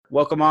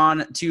Welcome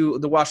on to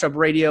the Wash Up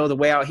Radio. The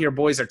Way Out Here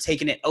boys are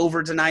taking it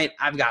over tonight.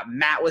 I've got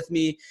Matt with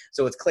me.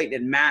 So it's Clayton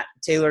and Matt.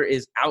 Taylor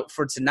is out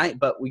for tonight,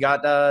 but we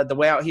got the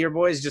Way Out Here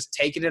boys just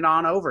taking it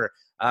on over.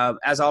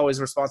 As always,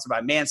 we're sponsored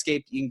by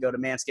Manscaped. You can go to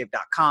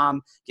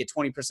manscaped.com, get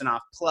 20%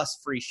 off plus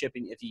free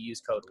shipping if you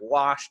use code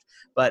WASHED.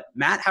 But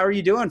Matt, how are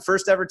you doing?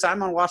 First ever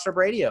time on Wash Up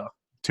Radio.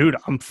 Dude,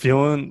 I'm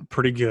feeling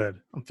pretty good.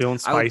 I'm feeling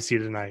spicy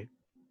tonight.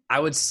 I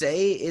would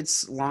say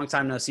it's a long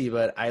time no see,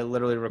 but I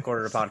literally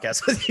recorded a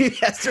podcast with you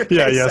yesterday.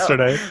 Yeah,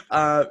 yesterday. So,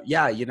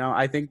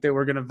 I think that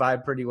we're going to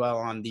vibe pretty well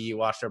on the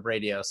Washed Up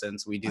Radio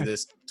since we do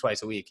this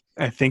twice a week.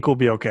 I think we'll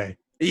be okay.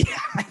 Yeah,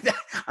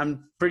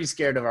 I'm pretty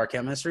scared of our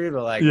chemistry,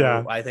 but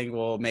I think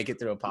we'll make it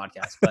through a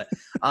podcast. But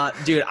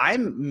dude,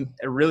 I'm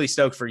really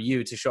stoked for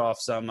you to show off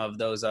some of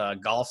those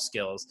golf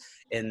skills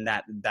in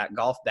that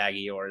golf bag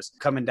of yours.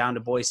 Coming down to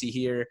Boise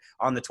here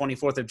on the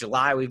 24th of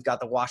July, we've got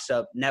the Washed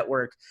Up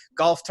Network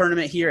golf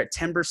tournament here at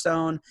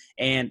Timberstone.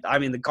 And I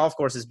mean, the golf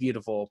course is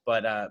beautiful,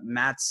 but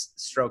Matt's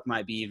stroke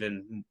might be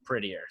even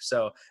prettier.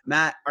 So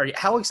Matt,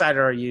 how excited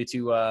are you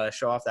to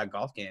show off that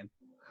golf game?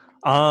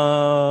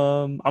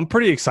 I'm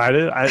pretty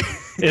excited.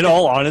 In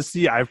all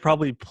honesty, I've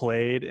probably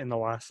played in the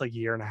last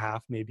year and a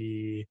half,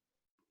 maybe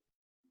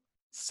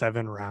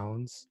 7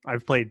 rounds.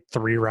 I've played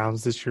 3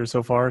 rounds this year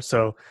so far,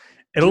 so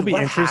it'll be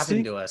interesting. What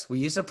happened to us? We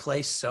used to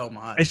play so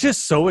much. It's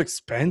just so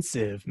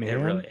expensive, man. It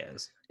really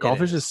is.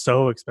 Golf is just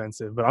so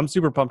expensive, but I'm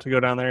super pumped to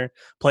go down there,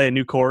 play a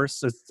new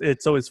course.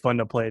 It's always fun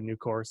to play a new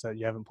course that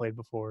you haven't played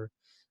before.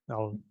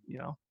 I'll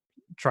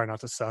try not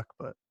to suck,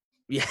 but.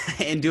 Yeah,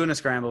 and doing a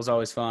scramble is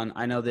always fun.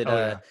 I know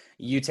that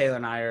you, Taylor,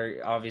 and I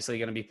are obviously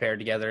going to be paired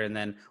together, and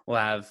then we'll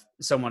have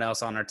someone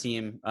else on our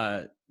team.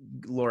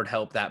 Lord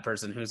help that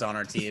person who's on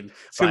our team.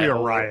 It's going to be a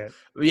riot.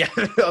 Yeah,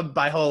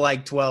 by hole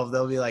 12,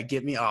 they'll be like,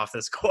 get me off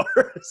this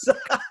course.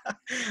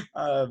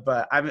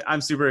 But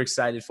I'm super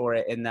excited for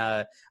it. And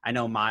I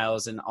know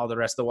Miles and all the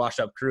rest of the Wash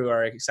Up crew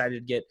are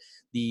excited to get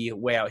the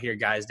Way Out Here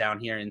guys down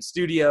here in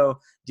studio,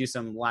 do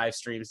some live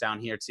streams down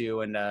here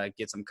too, and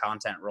get some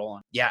content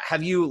rolling. Yeah.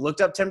 Have you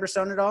looked up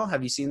Timberstone at all?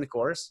 Have you seen the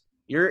course?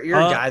 You're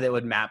a guy that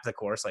would map the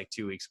course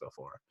 2 weeks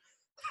before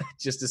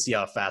just to see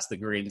how fast the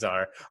greens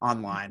are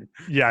online.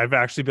 Yeah. I've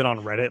actually been on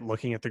Reddit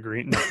looking at the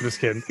green. No, just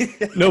kidding.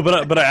 No,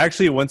 but I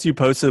actually, once you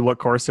posted what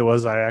course it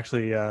was, I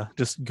actually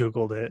just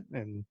Googled it,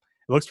 and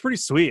it looks pretty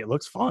sweet. It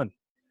looks fun.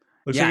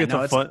 Looks like it's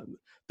a fun.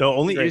 The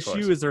only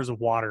issue is there's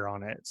water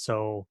on it.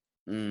 So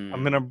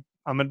I'm going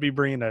to be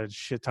bringing a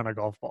shit ton of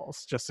golf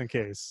balls just in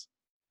case.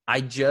 I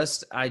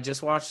just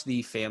watched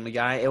the Family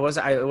Guy. It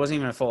wasn't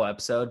even a full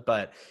episode,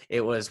 but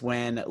it was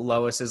when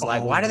Lois is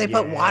like, why do they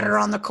put water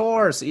on the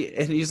course?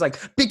 And he's like,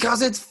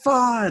 because it's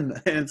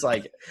fun. And it's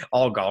like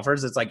all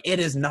golfers, it's like, it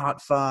is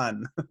not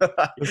fun.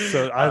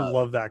 I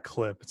love that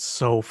clip. It's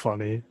so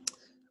funny.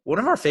 One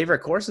of our favorite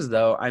courses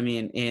though, I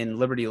mean, in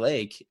Liberty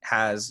Lake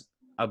has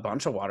a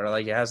bunch of water.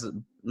 It has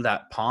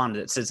that pond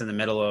that sits in the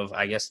middle of,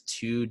 I guess,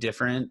 2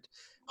 different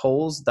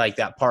holes, like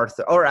that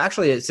or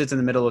actually it sits in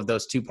the middle of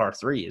those 2 par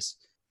 3s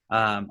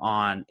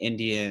on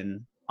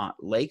Indian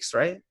Lakes,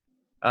 right?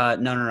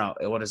 No.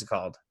 What is it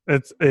called?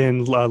 It's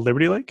in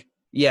Liberty Lake?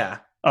 Yeah.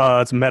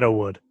 It's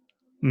Meadowood.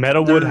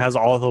 Meadowood has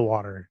all the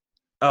water.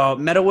 Oh,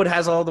 Meadowood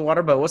has all the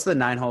water, but what's the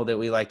 9 hole that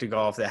we like to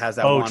golf that has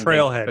that one?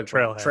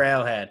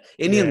 Trailhead.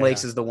 Indian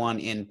Lakes is the one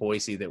in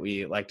Boise that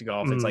we like to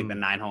golf. It's like the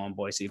 9 hole in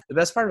Boise. The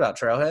best part about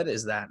Trailhead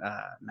is that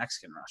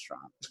Mexican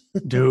restaurant.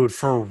 Dude,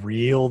 for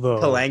real though.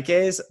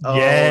 Palenques? Oh,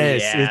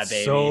 yes, yeah, it's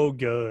baby. So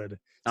good.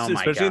 Oh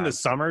my Especially God. in the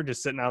summer,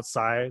 just sitting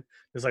outside,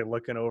 just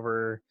looking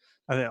over,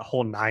 I think,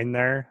 hole 9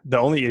 there. The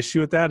only issue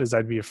with that is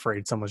I'd be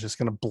afraid someone's just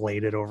going to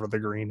blade it over the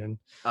green and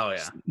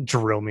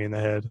drill me in the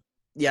head.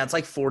 Yeah, it's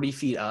 40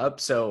 feet up,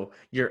 so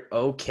you're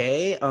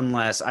okay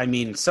unless,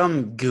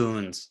 some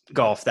goons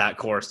golf that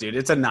course, dude.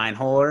 It's a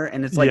 9-holer,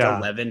 and it's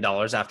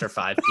 $11 after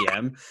 5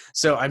 p.m.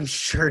 So I'm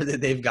sure that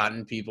they've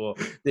gotten people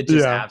that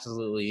just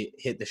absolutely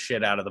hit the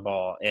shit out of the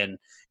ball and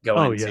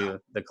go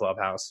into the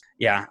clubhouse.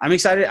 Yeah, I'm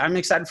excited. I'm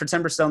excited for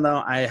Timberstone,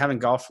 though. I haven't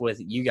golfed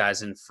with you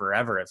guys in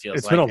forever, it feels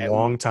like. It's been a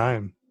long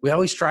time. We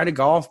always try to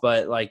golf,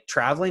 but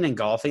traveling and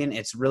golfing,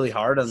 it's really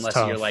hard unless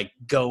you're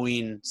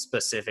going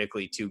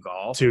specifically to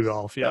golf. Yeah.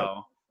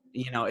 So,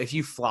 if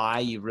you fly,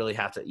 you really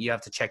have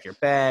to check your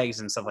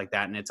bags and stuff like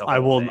that, and it's a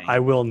whole thing. I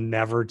will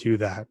never do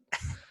that.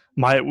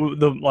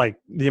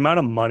 The amount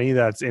of money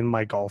that's in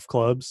my golf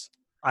clubs,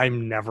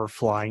 I'm never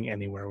flying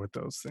anywhere with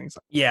those things.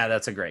 Yeah,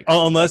 that's a great.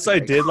 Unless I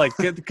did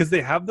because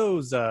they have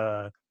those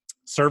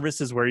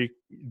services where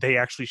they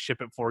actually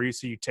ship it for you,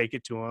 so you take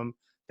it to them.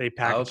 They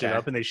package it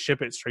up and they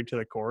ship it straight to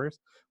the course,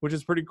 which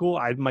is pretty cool.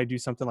 I might do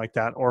something like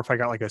that. Or if I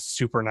got a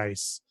super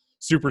nice,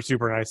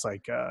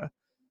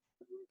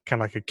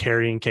 kind of a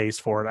carrying case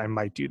for it, I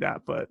might do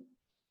that. But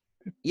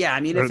yeah,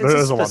 if it's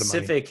a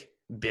specific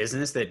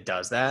business that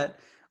does that,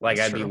 Like,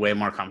 I'd be way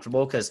more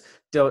comfortable because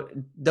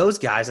those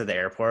guys at the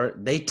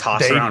airport, they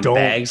toss around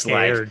bags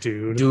like,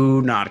 dude.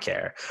 Do not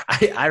care.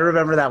 I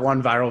remember that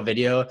one viral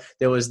video.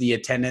 There was the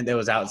attendant that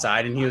was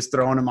outside, and he was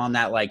throwing them on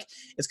that, like,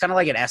 it's kind of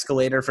like an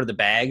escalator for the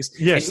bags.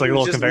 Yeah, it's like a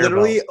little conveyor belt.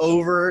 Literally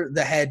over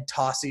the head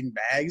tossing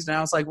bags. And I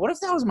was like, what if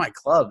that was my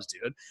clubs,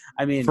 dude?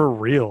 I mean, for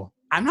real.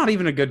 I'm not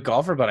even a good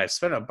golfer, but I've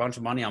spent a bunch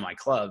of money on my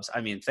clubs. I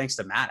mean, thanks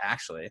to Matt,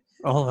 actually.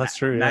 Oh, that's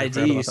true. Matt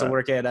D used to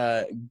work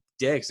at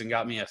Dick's and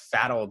got me a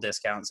fat old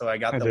discount. So I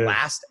got the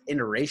last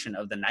iteration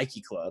of the Nike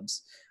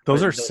clubs.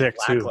 Those are sick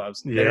too.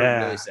 Clubs.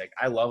 They're really sick.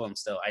 I love them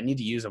still. I need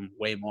to use them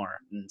way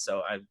more. And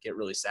so I get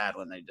really sad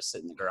when they just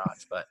sit in the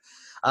garage. But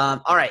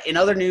all right. In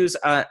other news,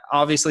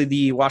 obviously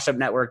the Washed Up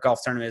Network golf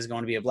tournament is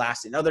going to be a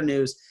blast. In other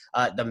news,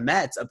 the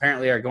Mets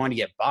apparently are going to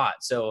get bought.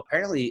 So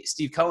apparently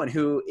Steve Cohen,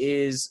 who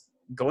is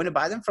going to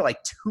buy them for like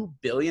 $2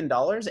 billion,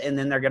 and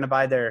then they're going to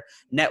buy their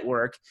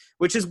network,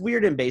 which is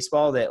weird in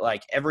baseball that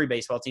like every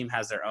baseball team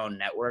has their own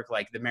network.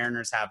 Like the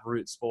Mariners have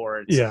Root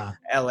Sports. Yeah.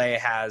 LA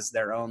has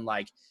their own,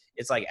 like,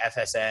 it's like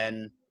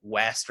FSN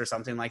West or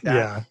something like that.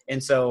 Yeah.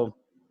 And so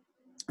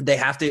they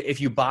have to, if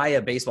you buy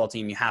a baseball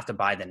team, you have to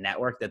buy the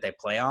network that they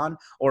play on,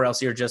 or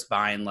else you're just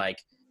buying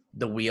like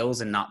the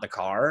wheels and not the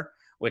car,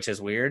 which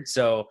is weird.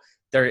 So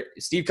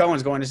Steve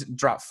Cohen's going to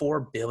drop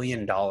 $4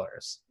 billion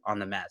on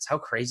the Mets. How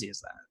crazy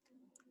is that?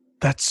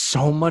 That's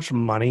so much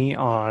money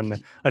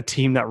on a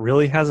team that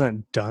really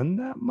hasn't done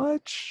that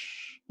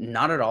much.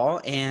 Not at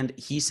all. And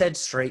he said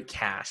straight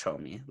cash,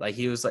 homie. Like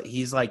he's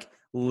like,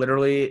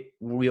 literally,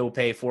 we'll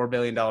pay $4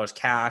 billion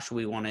cash.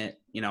 We want it,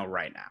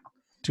 right now.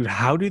 Dude,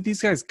 how do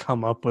these guys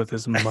come up with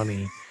this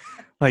money?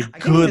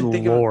 Like, good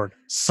Lord.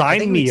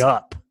 Sign me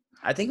up.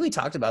 I think we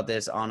talked about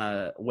this on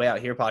a Way Out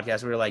Here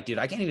podcast. We were like, dude,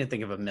 I can't even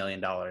think of $1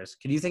 million.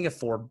 Can you think of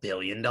 $4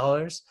 billion?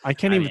 I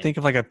can't even think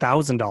of like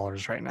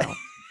 $1,000 right now.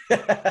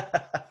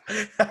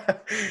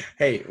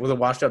 Hey, with a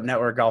Washed Up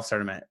Network golf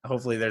tournament,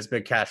 hopefully there's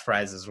big cash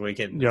prizes. We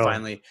can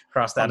finally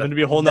cross that. I'm going to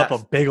be holding up a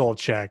big old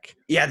check.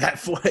 Yeah,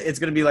 it's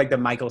going to be like the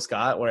Michael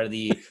Scott, where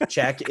the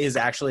check is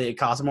actually, it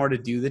costs more to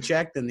do the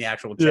check than the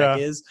actual check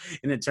is,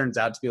 and it turns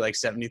out to be like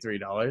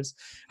 $73.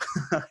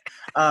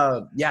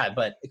 Yeah,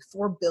 but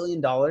 $4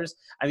 billion.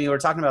 I mean, we're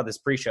talking about this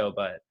pre-show,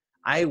 but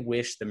I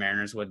wish the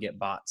Mariners would get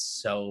bought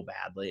so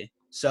badly,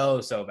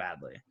 so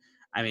badly.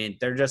 I mean,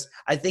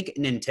 I think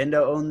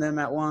Nintendo owned them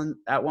at one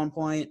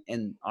point,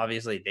 and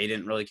obviously they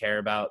didn't really care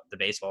about the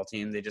baseball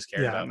team. They just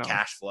cared about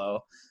cash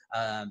flow.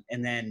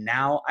 And then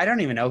now I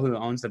don't even know who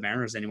owns the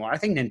Mariners anymore. I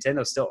think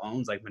Nintendo still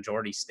owns like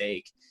majority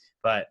stake,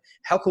 but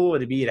how cool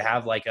would it be to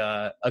have like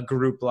a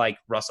group like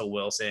Russell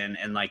Wilson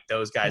and like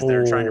those guys that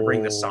are trying to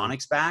bring the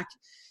Sonics back,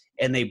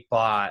 and they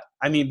bought,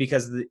 I mean,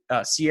 because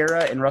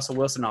Sierra and Russell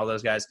Wilson, all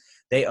those guys,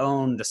 they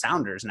own the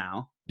Sounders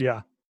now.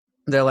 Yeah.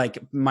 They're like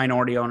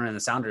minority owner in the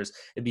Sounders.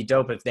 It'd be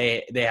dope if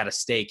they had a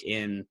stake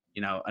in,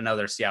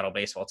 another Seattle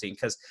baseball team.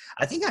 Cause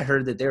I think I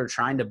heard that they were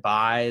trying to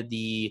buy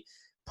the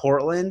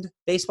Portland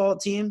baseball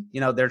team.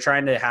 They're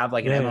trying to have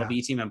like an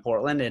MLB team in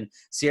Portland, and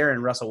Sierra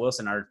and Russell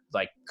Wilson are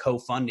like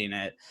co-funding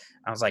it.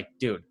 I was like,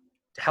 dude,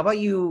 how about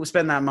you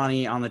spend that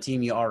money on the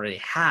team you already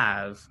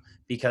have,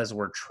 because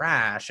we're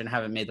trash and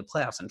haven't made the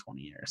playoffs in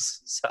 20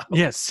 years. So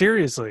yeah,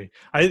 seriously.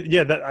 I think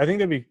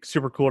that'd be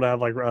super cool to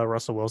have like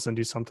Russell Wilson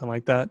do something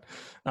like that.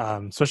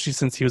 Especially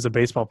since he was a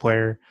baseball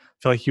player. I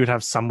feel like he would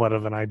have somewhat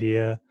of an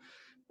idea,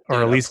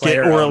 or at least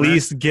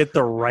get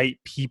the right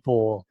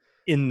people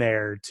in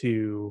there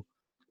to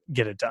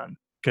get it done.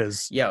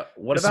 Because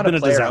what about a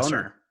player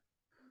owner?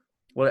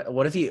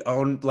 What if he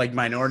owned, like,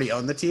 minority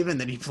owned the team,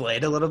 and then he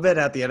played a little bit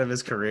at the end of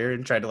his career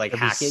and tried to like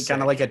hack it,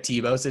 kind of like a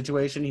Tebow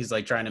situation. He's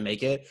like trying to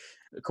make it,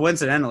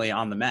 coincidentally,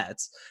 on the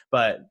Mets.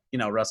 But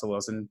Russell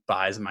Wilson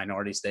buys a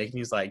minority stake, and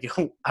he's like,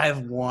 I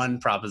have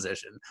one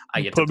proposition. I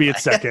get put me at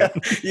second.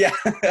 Yeah,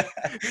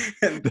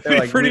 that'd be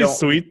like, pretty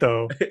sweet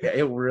though.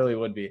 It really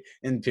would be.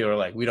 And people are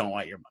like, we don't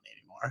want your money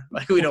anymore.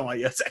 Like, we don't want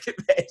you at second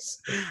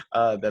base.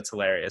 That's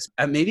hilarious.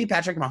 Maybe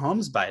Patrick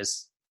Mahomes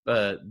buys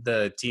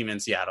the team in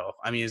Seattle.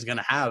 I mean, he's going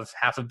to have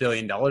 $500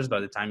 million by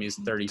the time he's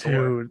 34.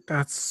 Dude,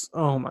 that's,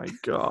 oh my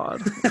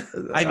God.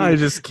 I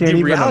just can't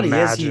even imagine. The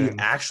reality is he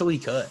actually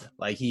could.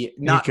 Like,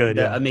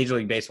 a Major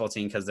League Baseball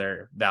team, because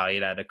they're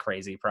valued at a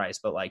crazy price,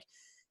 but like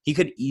he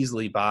could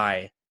easily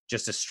buy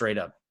just a straight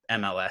up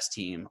MLS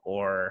team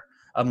or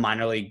a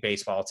minor league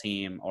baseball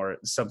team or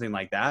something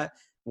like that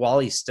while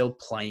he's still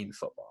playing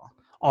football.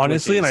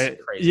 Honestly,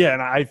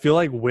 and I feel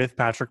like with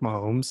Patrick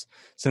Mahomes,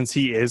 since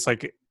he is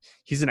like,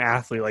 he's an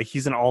athlete, like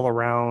he's an all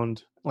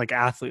around like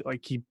athlete.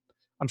 Like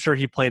I'm sure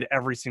he played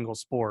every single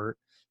sport.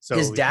 So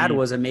his dad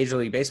was a Major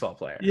League Baseball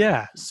player.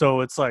 Yeah. So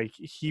it's like,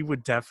 he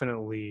would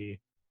definitely,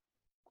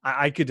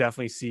 I could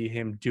definitely see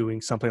him doing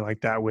something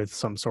like that with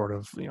some sort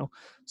of,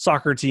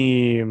 soccer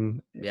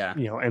team,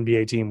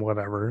 NBA team,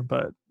 whatever.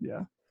 But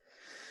yeah.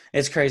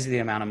 It's crazy the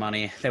amount of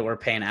money that we're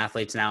paying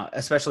athletes now,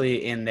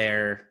 especially in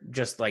their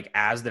just like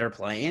as they're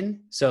playing.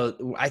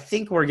 So I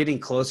think we're getting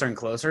closer and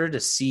closer to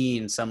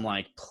seeing some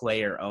like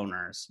player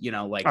owners,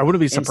 like I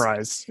wouldn't be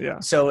surprised. Yeah.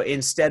 So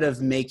instead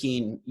of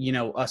making,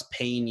 us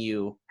paying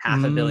you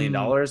 $500 million,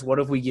 what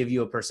if we give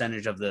you a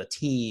percentage of the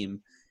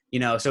team,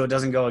 so it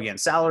doesn't go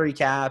against salary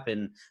cap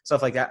and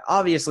stuff like that.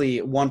 Obviously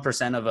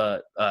 1% of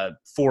a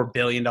 $4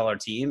 billion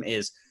team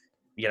is,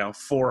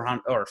 $400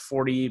 or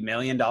 $40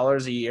 million a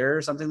year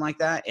or something like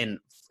that. And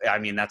I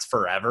mean, that's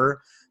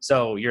forever.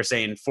 So you're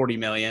saying 40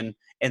 million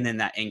and then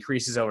that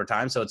increases over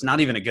time. So it's not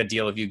even a good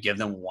deal if you give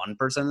them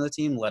 1% of the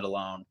team, let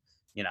alone,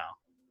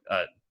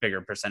 a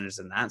bigger percentage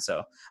than that.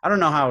 So I don't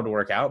know how it would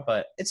work out,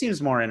 but it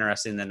seems more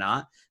interesting than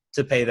not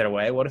to pay their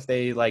way. What if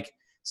they like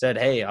said,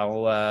 hey,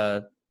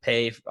 I'll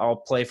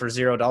play for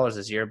 $0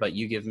 this year, but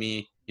you give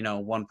me,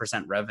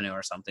 1% revenue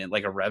or something,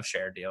 like a rev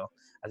share deal.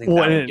 I think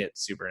that would get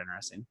super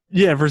interesting.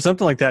 Yeah, for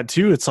something like that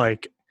too, it's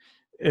like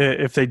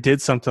if they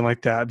did something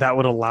like that, that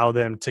would allow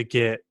them to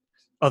get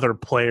other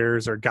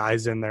players or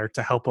guys in there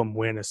to help them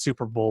win a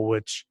Super Bowl,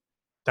 which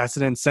that's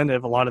an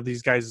incentive. A lot of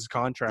these guys'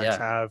 contracts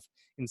have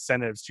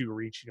incentives to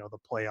reach, the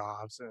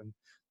playoffs and,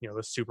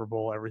 the Super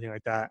Bowl, everything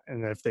like that.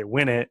 And if they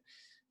win it,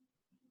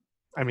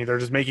 I mean, they're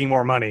just making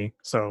more money.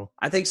 So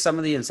I think some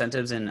of the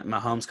incentives in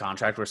Mahomes'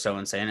 contract were so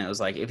insane. It was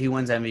like if he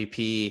wins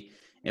MVP,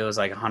 it was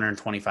like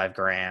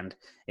 $125,000.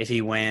 If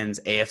he wins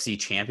AFC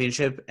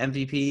Championship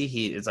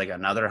MVP, it's like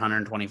another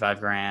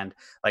 $125,000.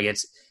 Like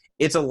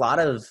it's a lot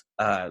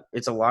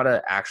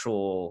of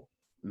actual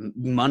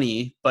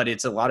money, but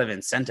it's a lot of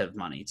incentive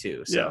money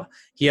too. So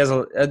he has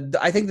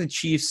I think the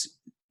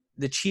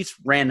Chiefs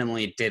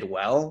randomly did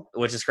well,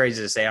 which is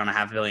crazy to say on a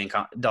 $500 million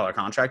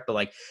contract, but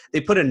like they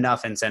put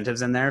enough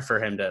incentives in there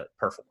for him to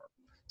perform.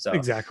 So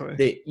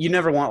exactly, you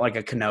never want like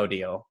a Cano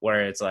deal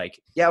where it's like,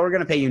 yeah, we're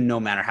going to pay you no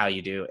matter how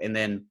you do. And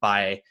then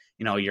by,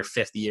 your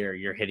fifth year,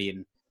 you're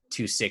hitting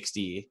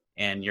 260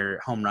 and your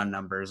home run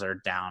numbers are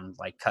down,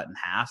 like cut in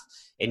half,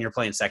 and you're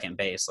playing second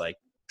base, like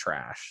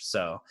trash.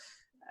 So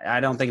I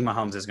don't think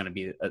Mahomes is going to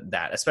be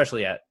that,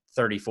 especially at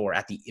 34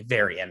 at the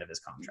very end of his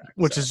contract.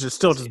 Which is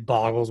just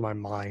boggles my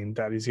mind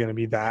that he's going to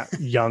be that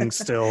young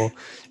still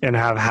and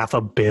have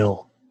 $500 million,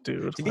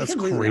 dude. To be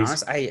completely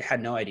honest, I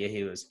had no idea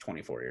he was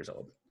 24 years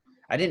old.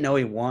 I didn't know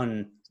he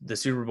won the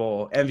Super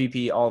Bowl,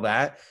 MVP, all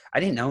that. I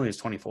didn't know he was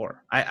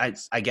 24.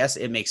 I guess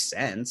it makes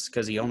sense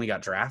because he only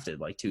got drafted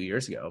like 2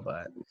 years ago.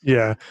 But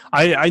yeah,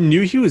 I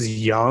knew he was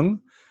young.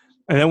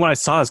 And then when I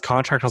saw his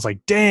contract, I was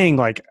like, dang,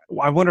 like,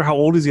 I wonder how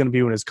old he's going to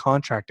be when his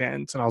contract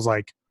ends. And I was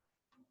like,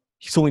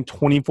 he's only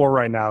 24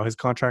 right now. His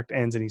contract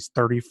ends and he's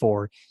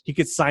 34. He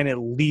could sign at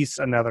least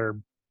another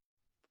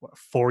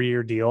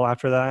 4-year deal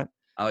after that.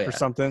 Oh, yeah. Or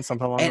something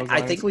along and those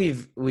lines. I think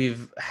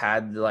we've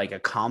had like a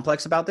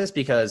complex about this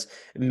because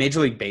Major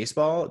League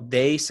Baseball,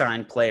 they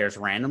sign players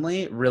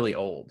randomly really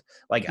old.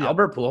 Like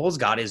Albert Pujols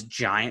got his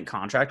giant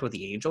contract with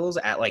the Angels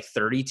at like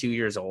 32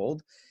 years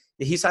old.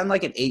 He signed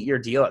like an 8-year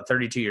deal at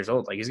 32 years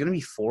old. Like he's going to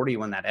be 40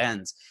 when that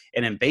ends.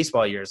 And in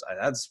baseball years,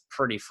 that's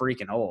pretty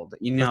freaking old.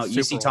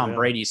 You see Tom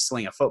Brady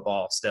sling a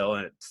football still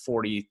at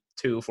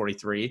 42,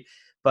 43.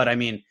 But I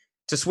mean,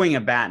 to swing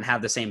a bat and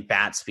have the same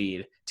bat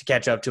speed to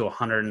catch up to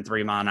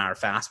 103 mile an hour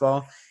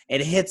fastball, it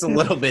hits a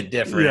little bit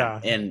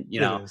different. And,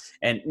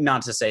 and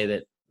not to say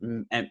that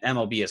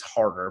MLB is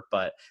harder,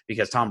 but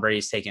because Tom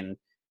Brady's taken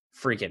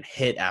freaking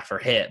hit after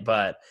hit.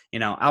 But,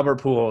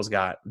 Albert Pujols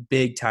got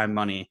big time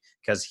money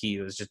because he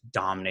was just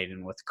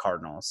dominating with the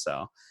Cardinals.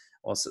 So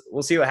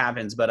we'll see what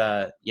happens.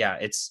 But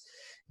it's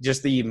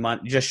just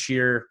just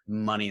sheer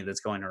money that's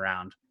going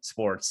around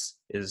sports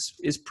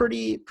is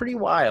pretty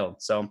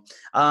wild. So,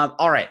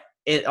 all right.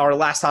 Our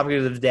last topic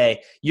of the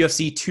day,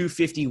 UFC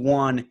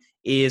 251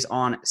 is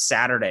on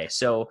Saturday.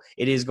 So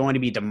it is going to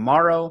be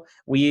tomorrow.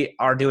 We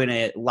are doing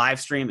a live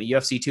stream, a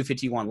UFC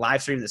 251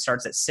 live stream that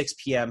starts at 6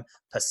 p.m.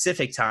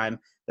 Pacific time.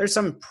 There's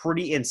some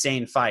pretty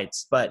insane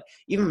fights, but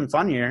even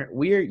funnier,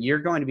 you're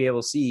going to be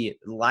able to see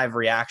live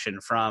reaction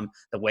from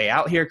the Way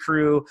Out Here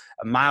crew.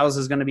 Miles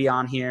is going to be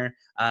on here.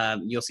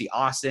 You'll see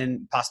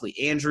Austin, possibly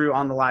Andrew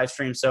on the live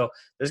stream. So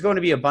there's going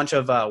to be a bunch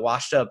of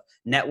washed up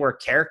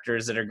network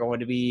characters that are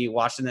going to be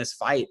watching this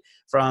fight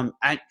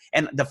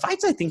and the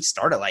fights I think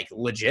start at like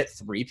legit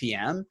 3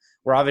 p.m.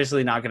 We're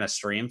obviously not going to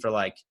stream for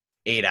like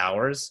 8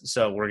 hours.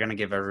 So we're going to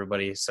give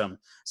everybody some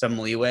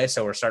leeway.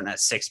 So we're starting at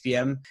 6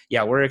 p.m.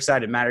 Yeah, we're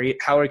excited. Matt,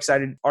 how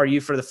excited are you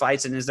for the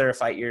fights? And is there a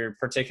fight you're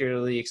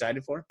particularly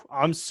excited for?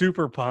 I'm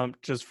super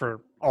pumped just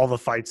for all the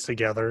fights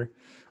together.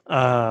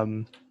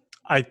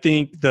 I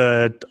think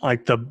the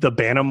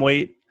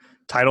bantamweight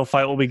title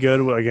fight will be good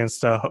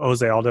against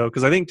Jose Aldo,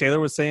 because I think Taylor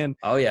was saying,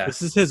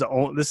 this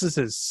is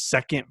his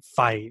second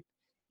fight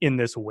in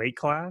this weight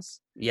class.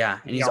 Yeah,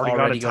 and he's already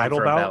got a title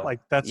bout. Like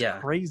that's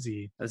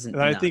crazy. And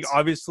I think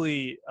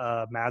obviously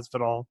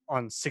Masvidal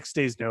on 6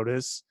 days'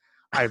 notice.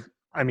 I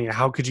mean,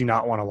 how could you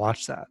not want to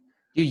watch that?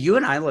 Dude, you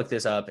and I looked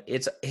this up.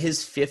 It's his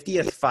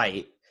 50th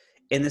fight,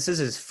 and this is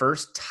his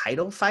first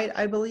title fight,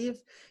 I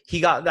believe. He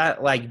got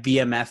that like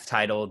BMF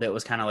title that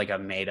was kind of like a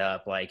made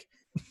up like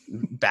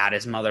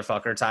baddest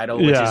motherfucker title,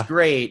 which is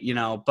great,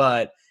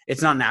 but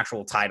it's not an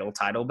actual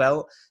title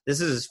belt. This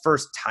is his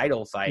first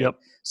title fight. Yep.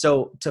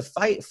 So to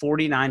fight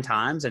 49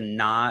 times and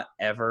not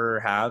ever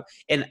have,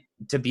 and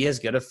to be as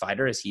good a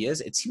fighter as he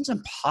is, it seems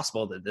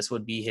impossible that this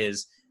would be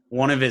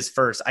one of his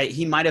first.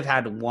 He might have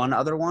had one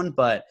other one,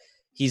 but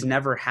he's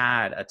never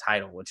had a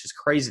title, which is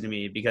crazy to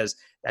me because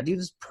that dude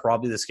is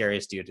probably the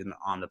scariest dude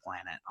on the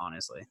planet,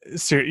 honestly.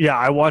 Yeah,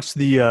 I watched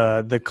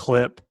the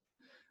clip.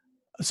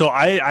 So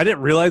I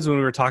didn't realize when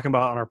we were talking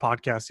about on our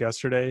podcast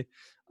yesterday,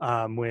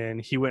 when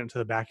he went into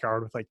the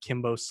backyard with like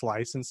Kimbo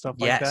Slice and stuff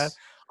like that.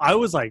 I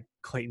was like,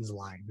 Clayton's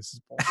lying. This is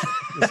bullshit.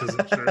 This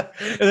isn't true.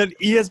 And then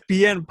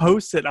ESPN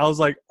posted. I was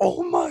like,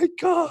 oh my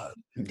God.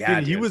 Yeah,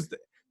 dude, he was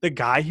the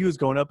guy he was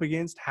going up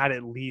against had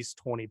at least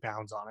 20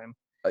 pounds on him.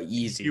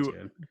 Easy,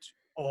 dude.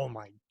 Oh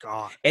my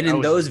God. And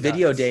in those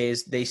video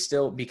days, they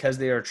still, because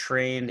they are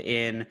trained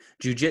in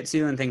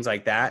jiu-jitsu and things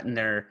like that, and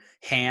their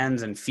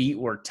hands and feet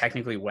were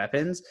technically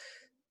weapons.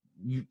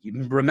 You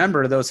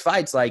remember those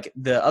fights, like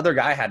the other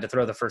guy had to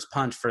throw the first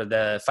punch for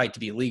the fight to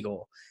be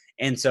legal.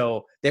 And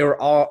so they were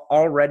all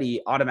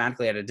already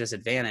automatically at a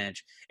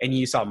disadvantage. And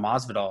you saw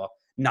Masvidal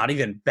not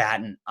even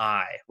bat an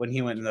eye when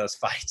he went into those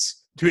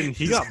fights. Dude, and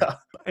he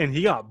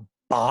got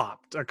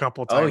bopped a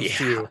couple times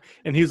too.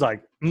 And he was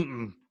like,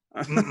 he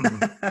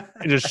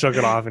just shook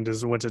it off and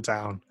just went to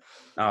town.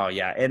 Oh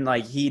yeah. And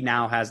like he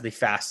now has the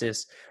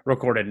fastest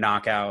recorded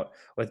knockout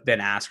with Ben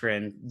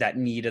Askren, that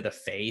knee to the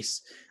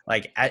face.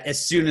 Like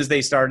as soon as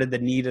they started, the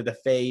knee to the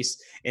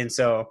face. And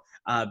so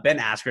Ben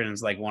Askren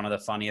is like one of the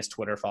funniest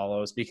Twitter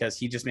follows because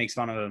he just makes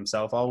fun of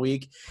himself all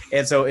week.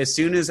 And so as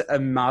soon as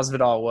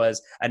Masvidal was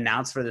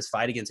announced for this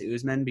fight against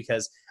Usman,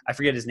 because I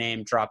forget his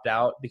name, dropped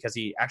out because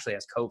he actually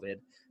has COVID,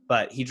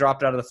 but he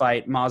dropped out of the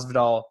fight.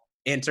 Masvidal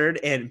entered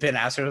and Ben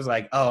Askren was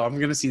like, oh, I'm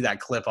gonna see that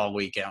clip all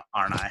week,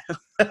 aren't I?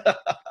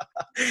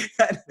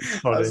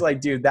 I was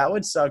like, dude, that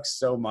would suck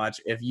so much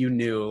if you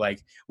knew,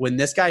 like, when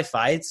this guy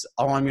fights,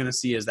 all I'm gonna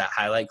see is that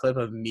highlight clip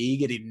of me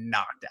getting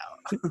knocked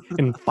out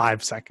in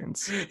 5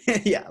 seconds.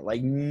 Yeah,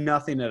 like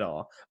nothing at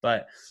all.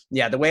 But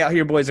yeah, the Way Out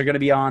Here boys are gonna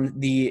be on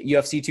the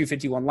UFC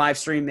 251 live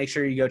stream. Make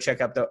sure you go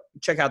check out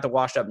the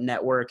Washed Up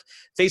Network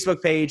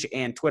Facebook page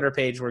and Twitter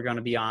page. We're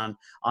gonna be on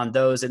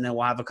those, and then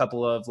we'll have a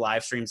couple of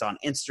live streams on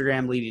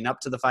Instagram leading up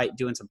to the fight,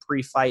 doing some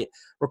pre-fight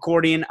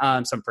recording,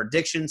 some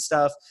prediction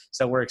stuff.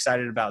 So we're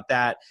excited about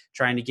that,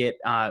 trying to get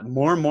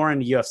more and more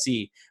into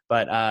UFC.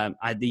 But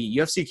the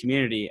UFC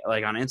community,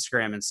 like on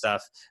Instagram and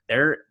stuff,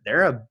 they're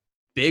a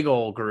big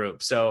old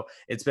group. So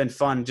it's been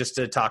fun just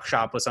to talk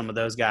shop with some of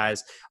those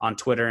guys on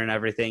Twitter and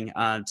everything,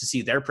 to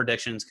see their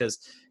predictions. Cause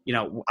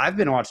I've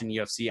been watching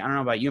UFC. I don't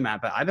know about you,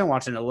 Matt, but I've been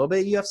watching a little bit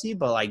of UFC,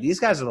 but like these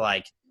guys are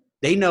like,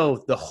 they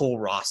know the whole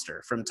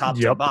roster from top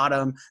to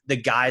bottom, the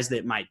guys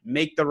that might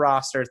make the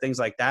roster, things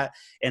like that.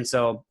 And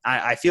so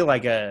I feel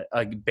like a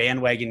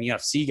bandwagon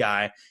UFC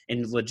guy,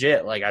 and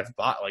legit, like I've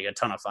bought like a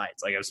ton of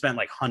fights. Like I've spent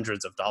like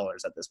hundreds of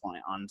dollars at this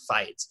point on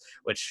fights,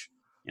 which,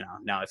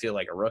 now I feel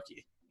like a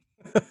rookie.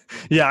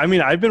 Yeah. I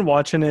mean, I've been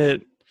watching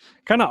it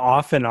kind of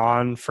off and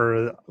on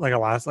for like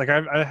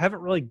I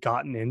haven't really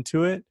gotten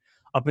into it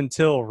up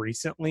until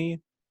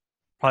recently.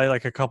 Probably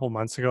like a couple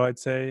months ago, I'd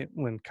say,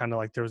 when kind of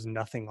like there was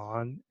nothing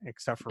on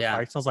except for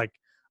fights. I was like,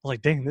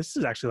 dang, this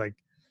is actually like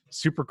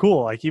super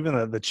cool. Like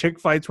even the chick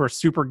fights were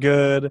super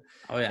good.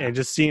 Oh yeah. And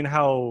just seeing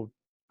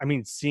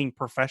seeing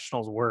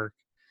professionals work,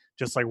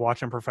 just like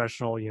watching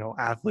professional,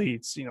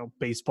 athletes,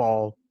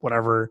 baseball,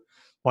 whatever,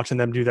 watching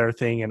them do their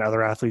thing and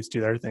other athletes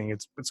do their thing.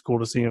 It's cool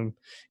to see them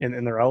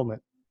in their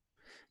element.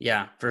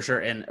 Yeah, for sure.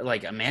 And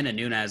like Amanda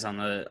Nunes on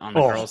the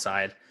girl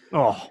side.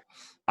 Oh,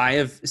 I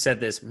have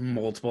said this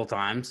multiple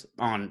times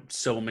on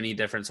so many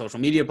different social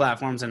media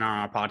platforms and on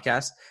our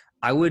podcast.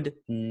 I would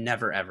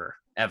never, ever,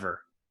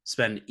 ever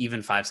spend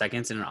even 5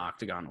 seconds in an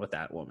octagon with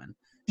that woman.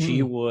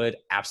 She would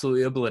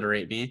absolutely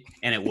obliterate me,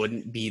 and it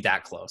wouldn't be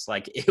that close.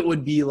 Like it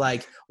would be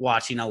like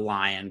watching a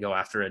lion go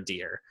after a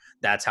deer.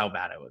 That's how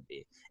bad it would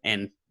be.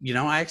 And,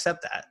 I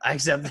accept that. I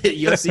accept that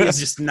UFC is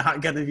just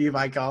not going to be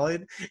my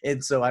calling.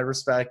 And so I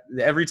respect,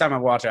 every time I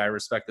watch it, I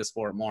respect the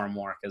sport more and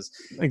more, because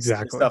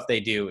the stuff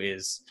they do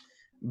is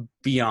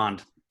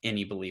beyond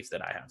any belief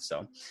that I have.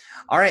 So,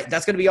 all right,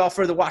 that's going to be all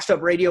for the Washed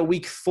Up Radio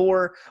Week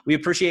 4. We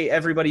appreciate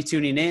everybody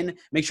tuning in.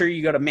 Make sure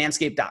you go to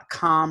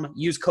manscaped.com,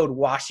 use code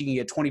WASH. You can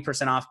get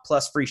 20% off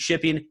plus free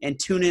shipping, and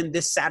tune in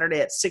this Saturday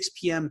at 6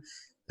 p.m.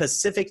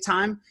 Pacific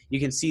time. You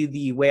can see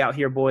the Way Out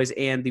Here boys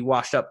and the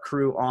Washed Up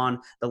crew on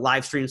the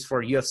live streams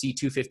for UFC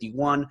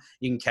 251.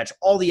 You can catch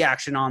all the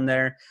action on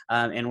there.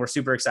 And we're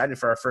super excited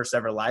for our first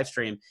ever live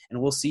stream,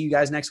 and we'll see you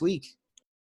guys next week.